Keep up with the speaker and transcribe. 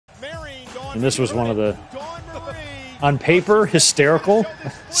And this was one of the, on paper, hysterical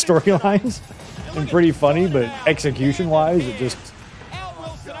storylines. And pretty funny, but execution-wise, it just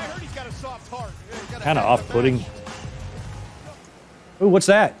kind of off-putting. Ooh, what's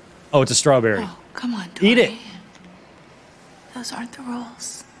that? Oh, it's a strawberry. Oh, come on, Torrie. Eat it. Those aren't the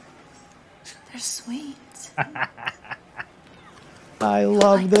rolls. They're sweet. I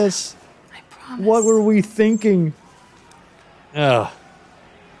love this. I promise. What were we thinking? Ugh.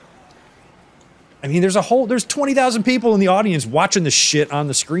 I mean, there's 20,000 people in the audience watching the shit on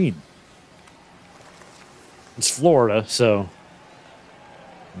the screen. It's Florida, so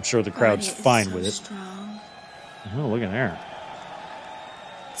I'm sure the crowd's fine with it. Strong. Oh, look at there.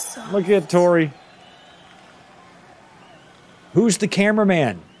 So Look at Torrie. Who's the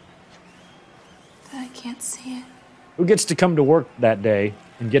cameraman? I can't see it. Who gets to come to work that day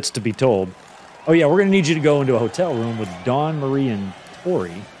and gets to be told, oh yeah, we're going to need you to go into a hotel room with Dawn, Marie, and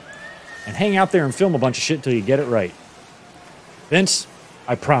Torrie and hang out there and film a bunch of shit till you get it right. Vince,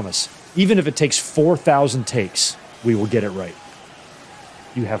 I promise, even if it takes 4,000 takes, we will get it right.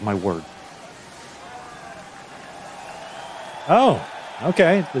 You have my word. Oh,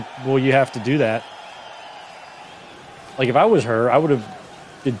 okay. Well, you have to do that. Like, if I was her, I would have...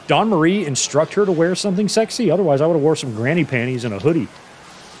 Did Dawn Marie instruct her to wear something sexy? Otherwise, I would have wore some granny panties and a hoodie.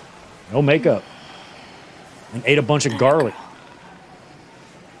 No makeup. And ate a bunch of garlic.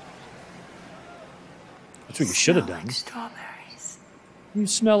 That's what you should have done. Like strawberries. You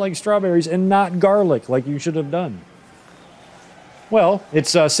smell like strawberries and not garlic, like you should have done. Well,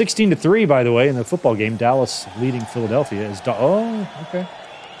 it's 16-3, by the way, in the football game. Dallas leading Philadelphia. Oh, okay.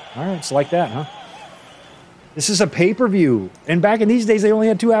 All right, it's like that, huh? This is a pay-per-view. And back in these days, they only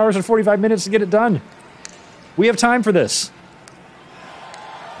had 2 hours and 45 minutes to get it done. We have time for this.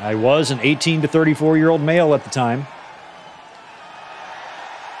 I was an 18 to 34-year-old male at the time.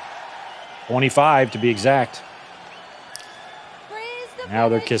 25 to be exact. Now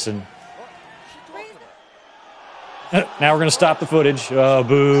they're kissing. Now we're going to stop the footage. Oh,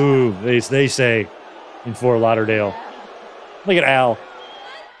 boo, they say in Fort Lauderdale. Look at Al.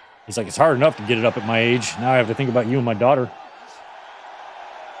 He's like, it's hard enough to get it up at my age. Now I have to think about you and my daughter.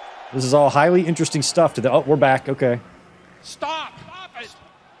 This is all highly interesting stuff to the... Oh, we're back. Okay. Stop! Stop it!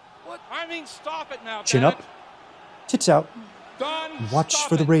 What? I mean, stop it now, Chin Dad. up. Tits out. Don, Watch stop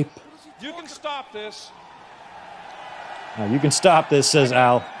for the it. rape. You can stop this. Now, you can stop this, says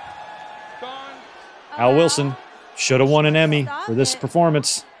Al. Don, Al Wilson should have won an Emmy for this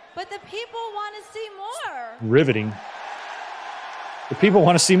performance. But the people want to see more. Riveting. The people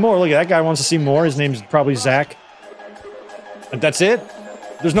want to see more. Look at that guy wants to see more. His name's probably Zach. And that's it?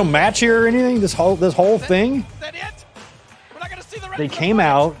 There's no match here or anything? This whole thing? is that it? We're not gonna see the rest They of the came footage.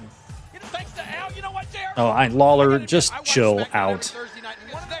 out. Thanks to Al. You know what, Jared? Oh, Lawler, just chill out.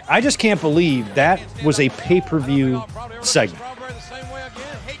 I just can't believe that was a pay-per-view segment.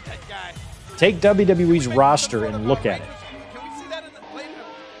 Take WWE's roster and look at it.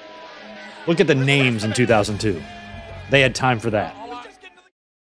 Look at the names in 2002. They had time for that.